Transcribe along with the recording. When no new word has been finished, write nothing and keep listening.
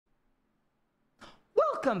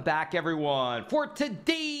Welcome back, everyone. For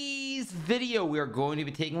today's video, we are going to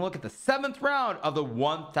be taking a look at the 7th round of the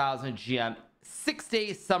 1000 GM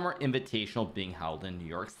 6-day summer invitational being held in New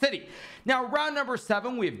York City. Now, round number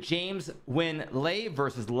 7, we have James Win Lei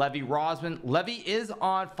versus Levy Rozman. Levy is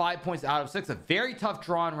on 5 points out of 6, a very tough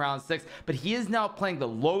draw in round 6, but he is now playing the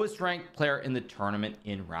lowest ranked player in the tournament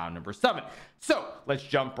in round number 7. So let's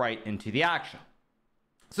jump right into the action.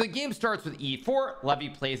 So the game starts with e4. Levy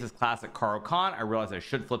plays his classic Caro-Kann. I realize I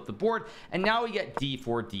should flip the board, and now we get d4,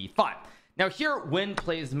 d5. Now here, Win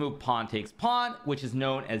plays the move pawn takes pawn, which is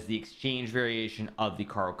known as the exchange variation of the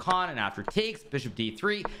Caro-Kann, and after takes, bishop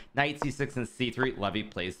d3, knight c6 and c3, Levy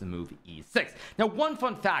plays the move e6. Now, one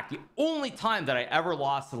fun fact, the only time that I ever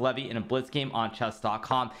lost to Levy in a blitz game on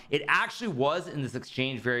chess.com, it actually was in this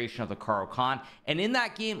exchange variation of the Caro-Kann, and in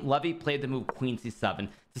that game, Levy played the move queen c7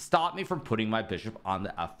 to stop me from putting my bishop on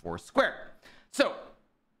the f4 square. So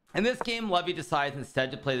in this game, Levy decides instead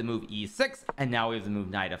to play the move e6, and now we have the move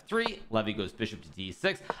knight f3. Levy goes bishop to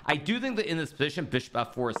d6. I do think that in this position, bishop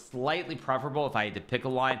f4 is slightly preferable if I had to pick a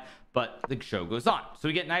line, but the show goes on. So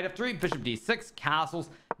we get knight f3, bishop d6, castles.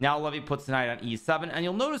 Now Levy puts the knight on e7, and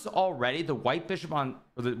you'll notice already the white bishop on,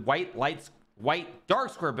 or the white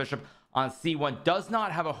dark square bishop on c1 does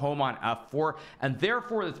not have a home on f4, and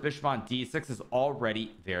therefore this bishop on d6 is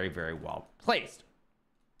already very, very well placed.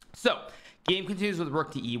 So game continues with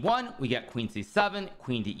rook to e1. We get queen c7,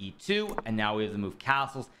 queen to e2, and now we have the move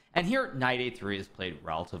castles, and here knight a3 is played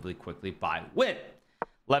relatively quickly by Win.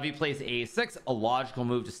 Levy plays a6, a logical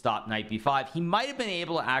move to stop knight b5. He might have been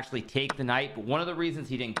able to actually take the knight, but one of the reasons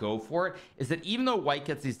he didn't go for it is that even though white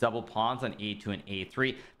gets these double pawns on a2 and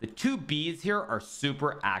a3, the two b's here are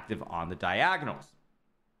super active on the diagonals.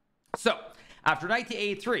 So after knight to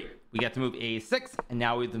a3, we get the move a6, and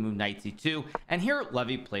now we have the move knight c2, and here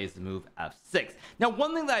Levy plays the move f6. Now,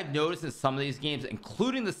 one thing that I've noticed in some of these games,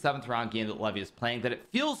 including the 7th round game that Levy is playing, that it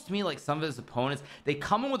feels to me like some of his opponents, they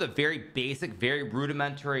come in with a very basic, very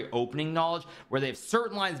rudimentary opening knowledge where they have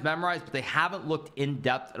certain lines memorized, but they haven't looked in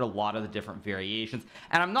depth at a lot of the different variations.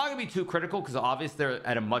 And I'm not going to be too critical because obviously they're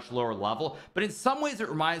at a much lower level, but in some ways it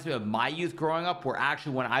reminds me of my youth growing up, where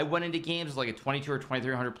actually when I went into games as like a 22 or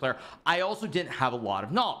 2300 player, I also didn't have a lot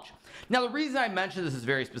of knowledge. Now, the reason I mention this is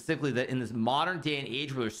very specifically that in this modern day and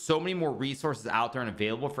age where there's so many more resources out there and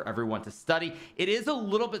available for everyone to study, it is a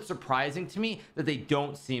little bit surprising to me that they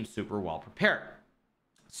don't seem super well prepared.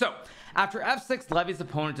 So after f6, Levy's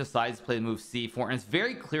opponent decides to play the move c4, and it's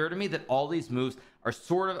very clear to me that all these moves are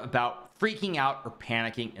sort of about freaking out or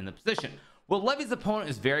panicking in the position. What Levy's opponent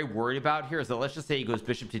is very worried about here is that, let's just say he goes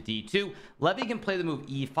bishop to d2. Levy can play the move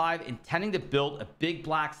e5, intending to build a big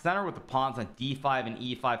black center with the pawns on d5 and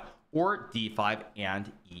e5, or d5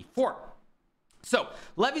 and e4. So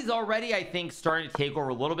Levy's already, I think, starting to take over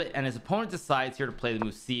a little bit, and his opponent decides here to play the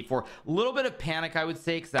move c4. A little bit of panic, I would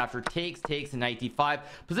say, because after takes and knight d5,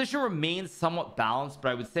 position remains somewhat balanced, but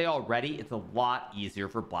I would say already it's a lot easier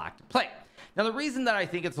for black to play. Now, the reason that I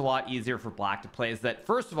think it's a lot easier for black to play is that,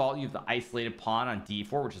 first of all, you have the isolated pawn on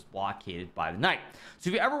d4, which is blockaded by the knight. So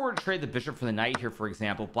if you ever were to trade the bishop for the knight here, for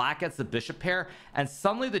example, black gets the bishop pair, and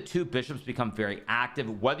suddenly the two bishops become very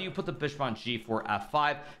active. Whether you put the bishop on g4,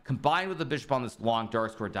 f5, combined with the bishop on this long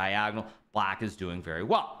dark square diagonal, black is doing very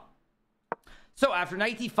well. So after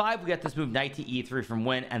knight d5, we get this move knight to e3 from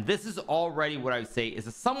Win, and this is already what I would say is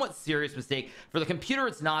a somewhat serious mistake. For the computer,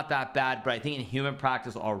 it's not that bad, but I think in human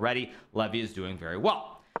practice already, Levy is doing very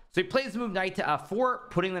well. So he plays the move knight to f4,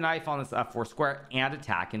 putting the knife on this f4 square and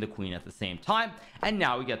attacking the queen at the same time, and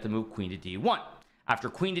now we get the move queen to d1. After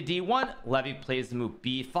queen to d1, Levy plays the move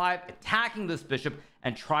b5, attacking this bishop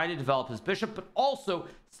and trying to develop his bishop, but also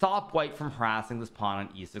stop white from harassing this pawn on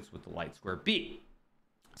e6 with the light square b.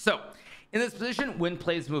 So in this position, Win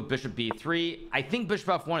plays the move bishop b3. I think bishop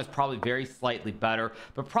f1 is probably very slightly better,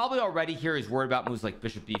 but probably already here he's worried about moves like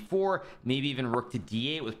bishop b4, maybe even rook to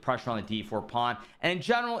d8 with pressure on the d4 pawn. And in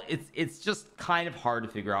general, it's just kind of hard to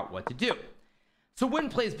figure out what to do. So Win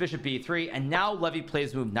plays bishop b3, and now Levy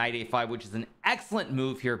plays the move knight a5, which is an excellent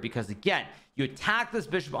move here because, again, you attack this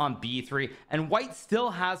bishop on b3, and white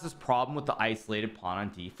still has this problem with the isolated pawn on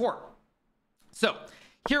d4. So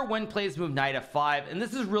here Win plays move knight f5, and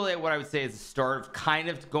this is really what I would say is the start of kind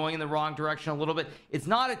of going in the wrong direction a little bit. It's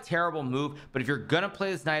not a terrible move, but if you're gonna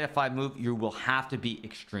play this knight f5 move, you will have to be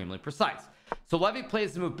extremely precise. So Levy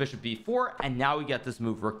plays the move bishop b4, and now we get this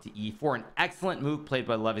move rook to e4, an excellent move played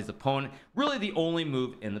by Levy's opponent, really the only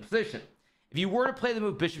move in the position. If you were to play the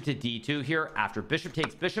move bishop to d2 here, after bishop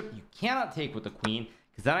takes bishop, you cannot take with the queen,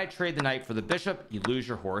 because then I trade the knight for the bishop, you lose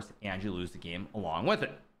your horse, and you lose the game along with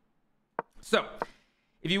it. So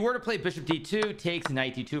If you were to play bishop d2 takes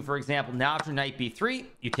knight d2, for example, now after knight b3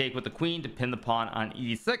 you take with the queen to pin the pawn on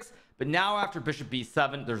e6. But now after bishop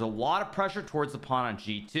b7 there's a lot of pressure towards the pawn on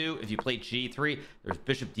g2. If you play g3 there's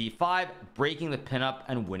bishop d5, breaking the pin up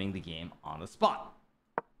and winning the game on the spot.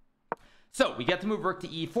 So we get to move rook to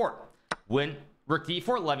e4. When rook to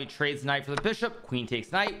e4, Levy trades knight for the bishop, queen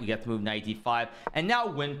takes knight, we get to move knight d5, and now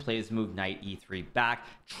Win plays move knight e3 back,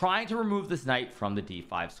 trying to remove this knight from the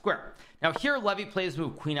d5 square. Now here Levy plays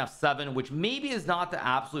move queen f7, which maybe is not the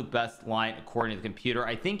absolute best line according to the computer.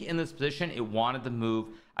 I think in this position it wanted to move,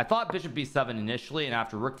 I thought bishop b7 initially, and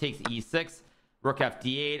after rook takes e6, rook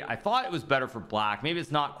fd8, I thought it was better for black. Maybe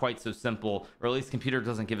it's not quite so simple, or at least the computer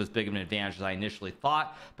doesn't give as big of an advantage as I initially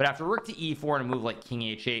thought. But after rook to e4 and a move like king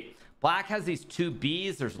h8, black has these two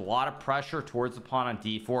b's. There's a lot of pressure towards the pawn on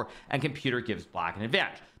d4, and computer gives black an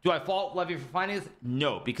advantage. Do I fault Levy for finding this?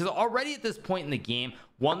 No, because already at this point in the game,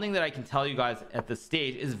 one thing that I can tell you guys at this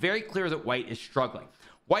stage is very clear that white is struggling.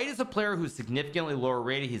 White is a player who's significantly lower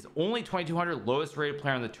rated. He's only 2200, lowest rated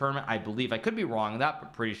player in the tournament, I believe. I could be wrong on that,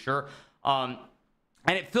 but pretty sure. And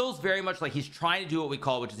it feels very much like he's trying to do what we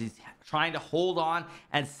call, which is he's trying to hold on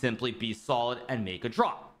and simply be solid and make a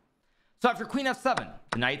draw. So after queen f7,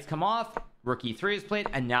 the knights come off, rook e3 is played,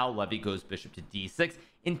 and now Levy goes bishop to d6,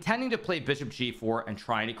 intending to play bishop g4 and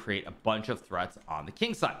trying to create a bunch of threats on the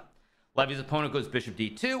king side. Levy's opponent goes bishop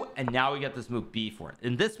d2, and now we get this move b4.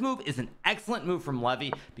 And this move is an excellent move from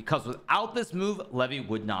Levy, because without this move, Levy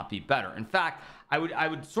would not be better. In fact, I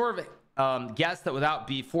would sort of guess that without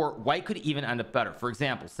b4, white could even end up better. For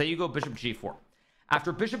example, say you go bishop g4.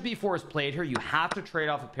 After bishop b4 is played here, you have to trade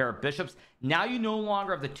off a pair of bishops. Now you no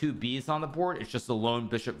longer have the two b's on the board. It's just a lone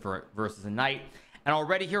bishop versus a knight. And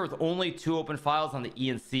already here, with only two open files on the E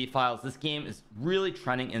and C files, this game is really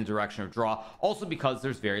trending in the direction of draw, also because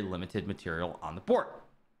there's very limited material on the board.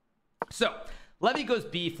 So Levy goes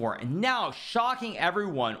b4, and now, shocking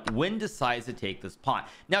everyone, Win decides to take this pawn.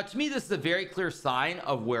 Now, to me, this is a very clear sign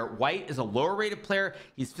of where white is a lower rated player.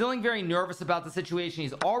 He's feeling very nervous about the situation.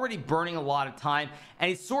 He's already burning a lot of time, and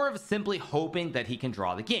he's sort of simply hoping that he can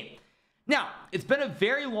draw the game. Now, it's been a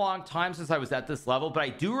very long time since I was at this level, but I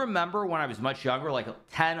do remember when I was much younger, like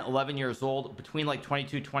 10, 11 years old, between like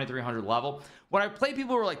 22, 2300 level, when I played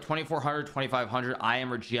people who were like 2400, 2500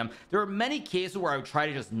 IM or GM, there were many cases where I would try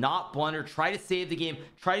to just not blunder, try to save the game,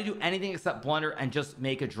 try to do anything except blunder and just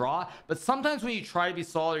make a draw. But sometimes when you try to be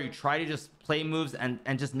solid, or you try to just play moves and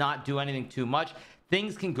just not do anything too much,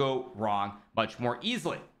 things can go wrong much more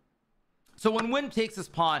easily. So when Win takes this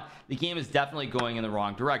pawn, the game is definitely going in the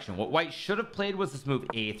wrong direction. What white should have played was this move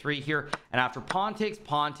a3 here, and after pawn takes,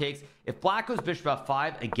 if black goes bishop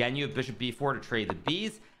f5, again you have bishop b4 to trade the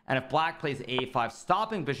b's, and if black plays a5,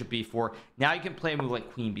 stopping bishop b4, now you can play a move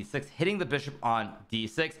like queen b6, hitting the bishop on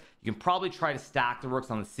d6. You can probably try to stack the rooks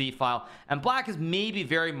on the c file, and black is maybe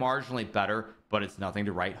very marginally better, but it's nothing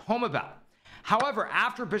to write home about. However,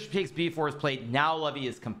 after bishop takes b4 is played, now Levy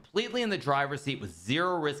is completely in the driver's seat with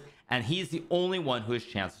zero risk, and he's the only one who has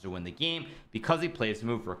chances to win the game because he plays the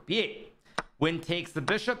move rook b8. Win takes the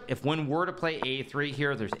bishop. If Win were to play a3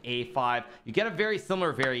 here, there's a5. You get a very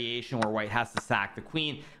similar variation where white has to sack the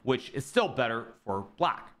queen, which is still better for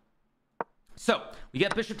black. So we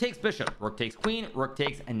get bishop takes bishop, rook takes queen, rook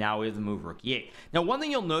takes, and now we have the move rook e8. Now, one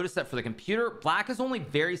thing you'll notice that for the computer, black is only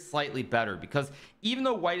very slightly better, because even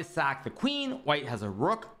though white has sacked the queen, white has a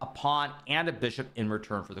rook, a pawn, and a bishop in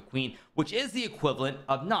return for the queen, which is the equivalent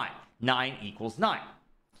of 9. 9 equals 9.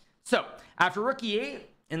 So after rook e8,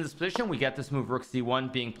 in this position, we get this move rook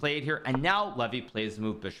c1 being played here, and now Levy plays the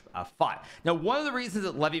move bishop f5. Now, one of the reasons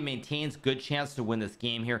that Levy maintains good chance to win this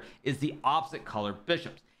game here is the opposite colored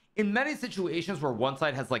bishops. In many situations where one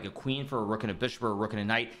side has like a queen for a rook and a bishop, or a rook and a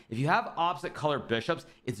knight, if you have opposite colored bishops,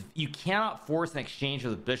 you cannot force an exchange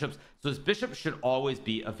of the bishops, so this bishop should always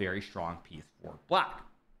be a very strong piece for black.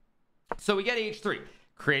 So we get h3,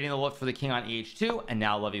 creating the look for the king on h2, and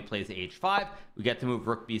now Levy plays h5. We get the move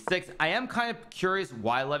rook b6. I am kind of curious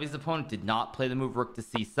why Levy's opponent did not play the move rook to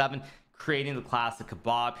c7, creating the classic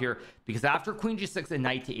kebab here, because after queen g6 and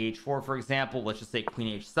knight to h4, for example, let's just say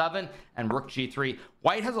queen h7 and rook g3,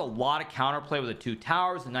 white has a lot of counterplay with the two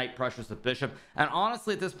towers, the knight pressures the bishop, and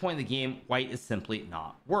honestly at this point in the game, white is simply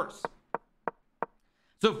not worse.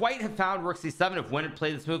 So if white had found rook c7, if Win had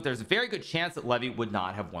played this move, there's a very good chance that Levy would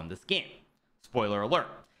not have won this game. Spoiler alert.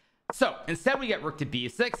 So instead we get rook to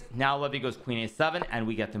b6. Now Levy goes queen a7, and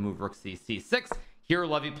we get the move rook c6. Here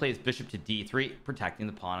Levy plays bishop to d3, protecting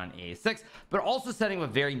the pawn on a6, but also setting up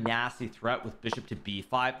a very nasty threat with bishop to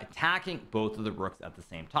b5, attacking both of the rooks at the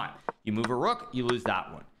same time. You move a rook, you lose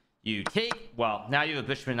that one. You take, well, now you have a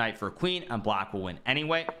bishop and knight for a queen, and black will win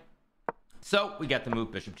anyway. So we get the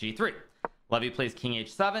move bishop g3. Levy plays king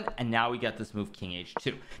h7, and now we get this move king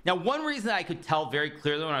h2. Now, one reason I could tell very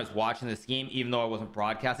clearly when I was watching this game, even though I wasn't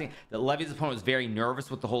broadcasting, that Levy's opponent was very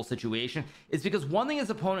nervous with the whole situation, is because one thing his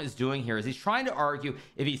opponent is doing here is he's trying to argue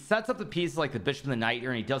if he sets up the pieces like the bishop and the knight here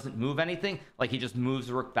and he doesn't move anything, like he just moves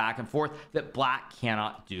the rook back and forth, that black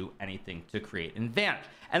cannot do anything to create an advantage.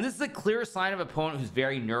 And this is a clear sign of an opponent who's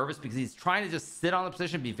very nervous because he's trying to just sit on the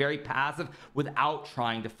position, be very passive without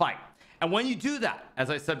trying to fight. And when you do that,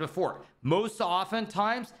 as I said before, most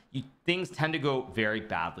oftentimes things tend to go very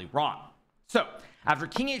badly wrong. So after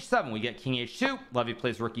king h7, we get king h2. Levy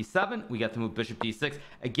plays rook e7. We get the move bishop d6.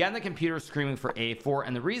 Again, the computer is screaming for a4,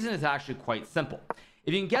 and the reason is actually quite simple.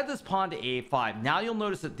 If you can get this pawn to a5, now you'll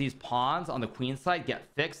notice that these pawns on the queen side get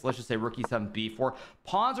fixed. Let's just say rook e7, b4.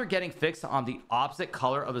 Pawns are getting fixed on the opposite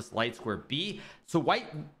color of this light square b. So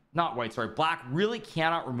black really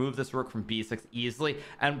cannot remove this rook from b6 easily,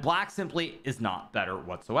 and black simply is not better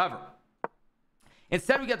whatsoever.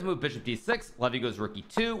 Instead, we get the move bishop d6. Levy goes rook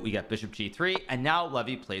e2. We get bishop g3, and now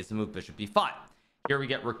Levy plays the move bishop b5. Here we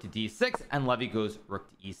get rook to d6, and Levy goes rook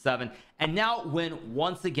to e7, and now Win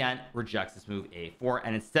once again rejects this move a4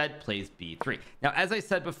 and instead plays b3. Now, as I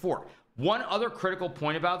said before, one other critical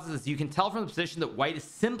point about this is you can tell from the position that white is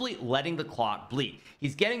simply letting the clock bleed.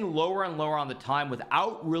 He's getting lower and lower on the time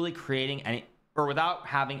without really creating any, or without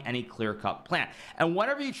having any clear-cut plan. And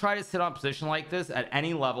whenever you try to sit on a position like this at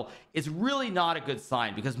any level, it's really not a good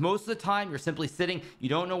sign, because most of the time you're simply sitting, you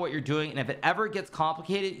don't know what you're doing, and if it ever gets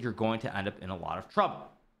complicated, you're going to end up in a lot of trouble.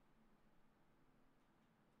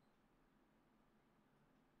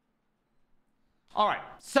 All right,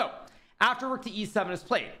 so after rook to e7 is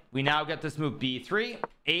played, we now get this move b3.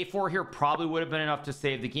 a4 here probably would have been enough to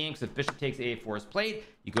save the game, because if bishop takes a4 is played,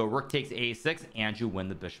 you go rook takes a6, and you win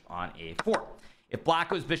the bishop on a4. If black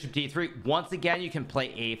goes bishop d3, once again, you can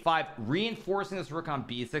play a5, reinforcing this rook on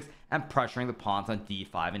b6 and pressuring the pawns on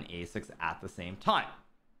d5 and a6 at the same time.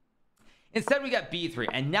 Instead, we get b3,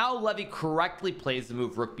 and now Levy correctly plays the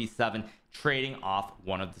move rook b7, trading off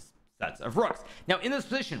one of the sets of rooks. Now, in this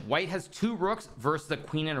position, white has two rooks versus a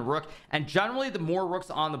queen and a rook, and generally the more rooks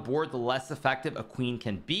on the board, the less effective a queen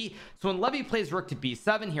can be. So when Levy plays rook to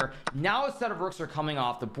b7 here, now a set of rooks are coming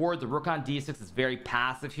off the board. The rook on d6 is very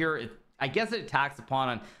passive here. I guess it attacks the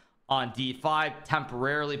pawn on d5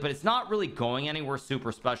 temporarily, but it's not really going anywhere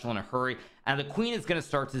super special in a hurry, and the queen is going to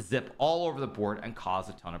start to zip all over the board and cause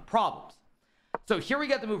a ton of problems. So here we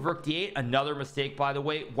get the move rook d8, another mistake, by the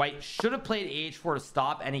way. White should have played h4 to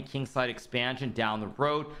stop any kingside expansion down the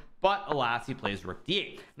road, but alas, he plays rook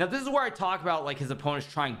d8. Now, this is where I talk about like his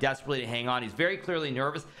opponent's trying desperately to hang on. He's very clearly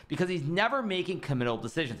nervous because he's never making committal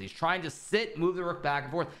decisions. He's trying to sit, move the rook back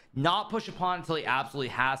and forth, not push a pawn until he absolutely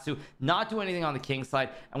has to, not do anything on the king side.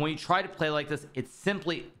 And when you try to play like this, it's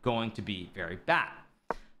simply going to be very bad.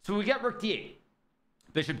 So we get rook d8.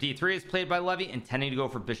 Bishop d3 is played by Levy, intending to go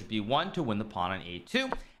for bishop b1 to win the pawn on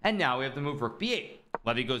a2. And now we have the move rook b8.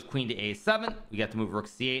 Levy goes queen to a7. We get the move rook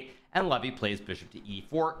c8, and Levy plays bishop to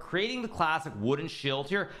e4, creating the classic wooden shield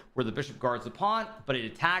here, where the bishop guards the pawn, but it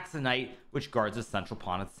attacks the knight, which guards the central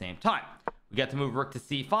pawn at the same time. We get the move rook to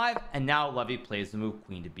c5, and now Levy plays the move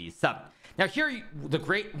queen to b7. Now here,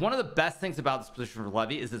 one of the best things about this position for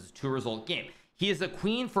Levy is it's a two-result game. He is a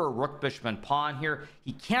queen for a rook, bishop, and pawn here.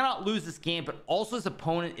 He cannot lose this game, but also his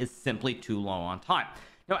opponent is simply too low on time.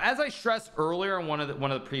 Now, as I stressed earlier in one of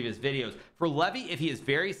the previous videos, for Levy, if he is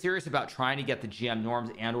very serious about trying to get the GM norms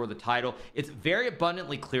and or the title, it's very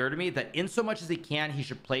abundantly clear to me that in so much as he can, he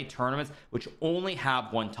should play tournaments which only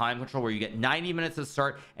have one time control, where you get 90 minutes to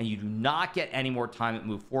start and you do not get any more time at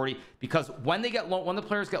move 40, because when the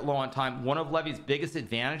players get low on time, one of Levy's biggest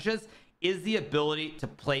advantages is the ability to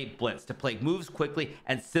play blitz, to play moves quickly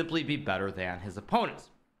and simply be better than his opponents.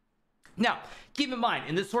 Now, keep in mind,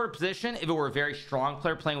 in this sort of position, if it were a very strong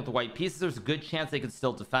player playing with the white pieces, there's a good chance they could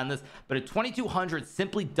still defend this, but a 2200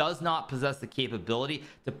 simply does not possess the capability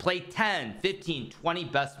to play 10, 15, 20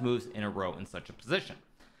 best moves in a row in such a position.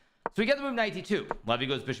 So we get the move knight d2. Levy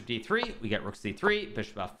goes bishop d3. We get rook c3,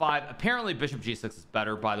 bishop f5. Apparently bishop g6 is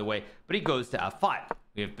better, by the way, but he goes to f5.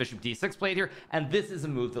 We have bishop d6 played here, and this is a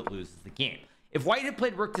move that loses the game. If white had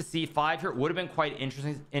played rook to c5 here, it would have been quite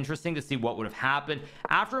interesting to see what would have happened.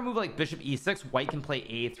 After a move like bishop e6, white can play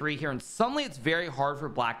a3 here, and suddenly it's very hard for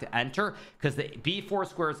black to enter because the b4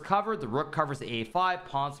 square is covered, the rook covers the a5,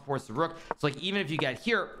 pawn supports the rook. So like even if you get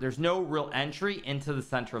here, there's no real entry into the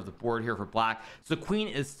center of the board here for black, so queen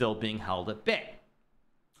is still being held at bay.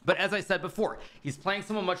 But as I said before, he's playing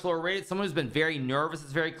someone much lower rated, someone who's been very nervous.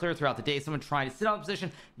 It's very clear throughout the day, someone trying to sit on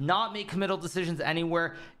position, not make committal decisions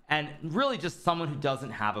anywhere, and really just someone who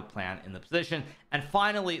doesn't have a plan in the position. And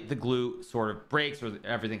finally, the glue sort of breaks, or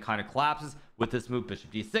everything kind of collapses with this move,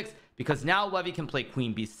 bishop d6, because now Levy can play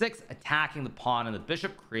queen b6, attacking the pawn and the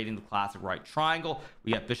bishop, creating the classic right triangle.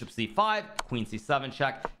 We got bishop c5, queen c7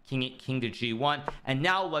 check, king to g1, and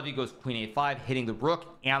now Levy goes queen a5, hitting the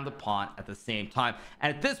rook and the pawn at the same time.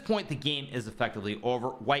 And at this point, the game is effectively over.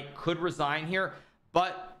 White could resign here,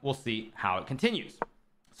 but we'll see how it continues.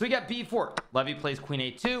 So we got b4, Levy plays queen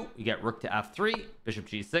a2, we get rook to f3, bishop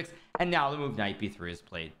g6, and now the move knight b3 is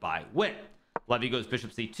played by Win. Levy goes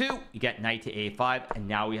bishop c2, you get knight to a5, and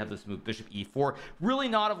now we have this move bishop e4. Really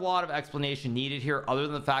not a lot of explanation needed here, other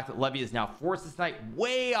than the fact that Levy has now forced this knight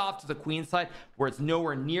way off to the queen side, where it's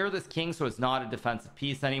nowhere near this king, so it's not a defensive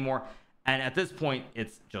piece anymore. And at this point,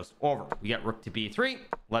 it's just over. We get rook to b3,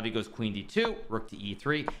 Levy goes queen d2, rook to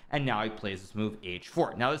e3, and now he plays this move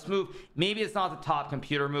h4. Now this move, maybe it's not the top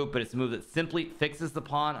computer move, but it's a move that simply fixes the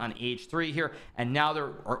pawn on h3 here, and now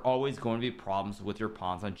there are always going to be problems with your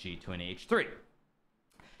pawns on g2 and h3.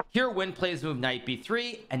 Here, Win plays move knight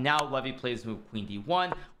b3, and now Levy plays move queen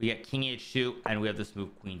d1. We get king h2, and we have this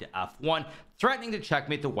move queen to f1, threatening to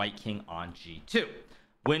checkmate the white king on g2.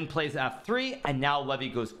 Win plays f3, and now Levy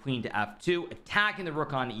goes queen to f2, attacking the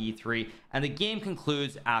rook on e3, and the game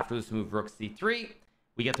concludes after this move rook c3.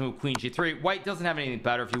 We get the move queen g3. White doesn't have anything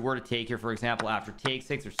better. If you were to take here, for example, after take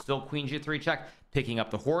 6, there's still queen g3 check, picking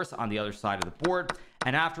up the horse on the other side of the board.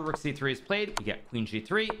 And after rook c3 is played, we get queen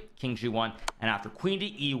g3, king g1, and after queen to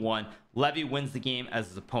e1, Levy wins the game as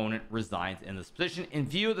his opponent resigns in this position in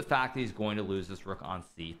view of the fact that he's going to lose this rook on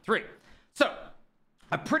c3. So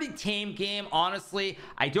a pretty tame game, honestly.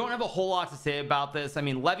 I don't have a whole lot to say about this. I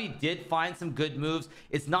mean, Levy did find some good moves.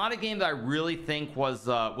 It's not a game that I really think was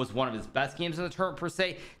one of his best games in the tournament per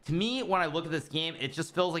se. To me, when I look at this game, it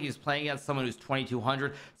just feels like he's playing against someone who's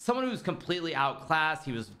 2200, someone who's completely outclassed.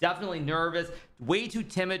 He was definitely nervous, way too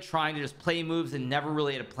timid, trying to just play moves and never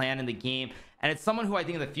really had a plan in the game. And it's someone who I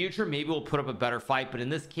think in the future maybe will put up a better fight, but in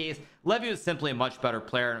this case, Levy was simply a much better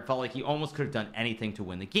player, and it felt like he almost could have done anything to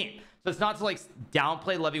win the game. So it's not to like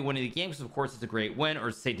downplay Levy winning the game, because of course it's a great win,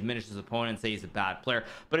 or say diminish his opponent and say he's a bad player,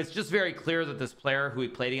 but it's just very clear that this player who he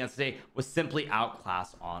played against today was simply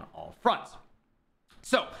outclassed on all fronts.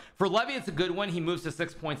 So for Levy, it's a good win. He moves to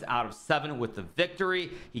 6 points out of 7 with the victory.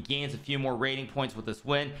 He gains a few more rating points with this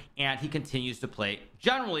win, and he continues to play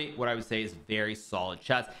generally what I would say is very solid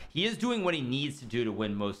chess. He is doing what he needs to do to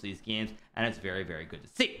win most of these games, and it's very, very good to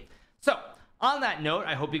see. So on that note,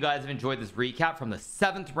 I hope you guys have enjoyed this recap from the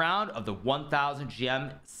 7th round of the 1000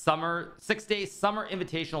 GM summer 6-day summer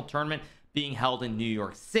invitational tournament being held in New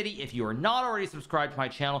York City. If you are not already subscribed to my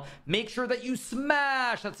channel, make sure that you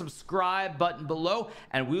smash that subscribe button below,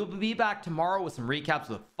 and we will be back tomorrow with some recaps of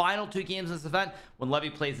the final 2 games in this event when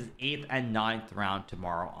Levy plays his 8th and 9th round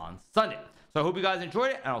tomorrow on Sunday. So I hope you guys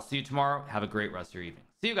enjoyed it, and I'll see you tomorrow. Have a great rest of your evening.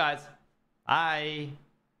 See you guys. Bye.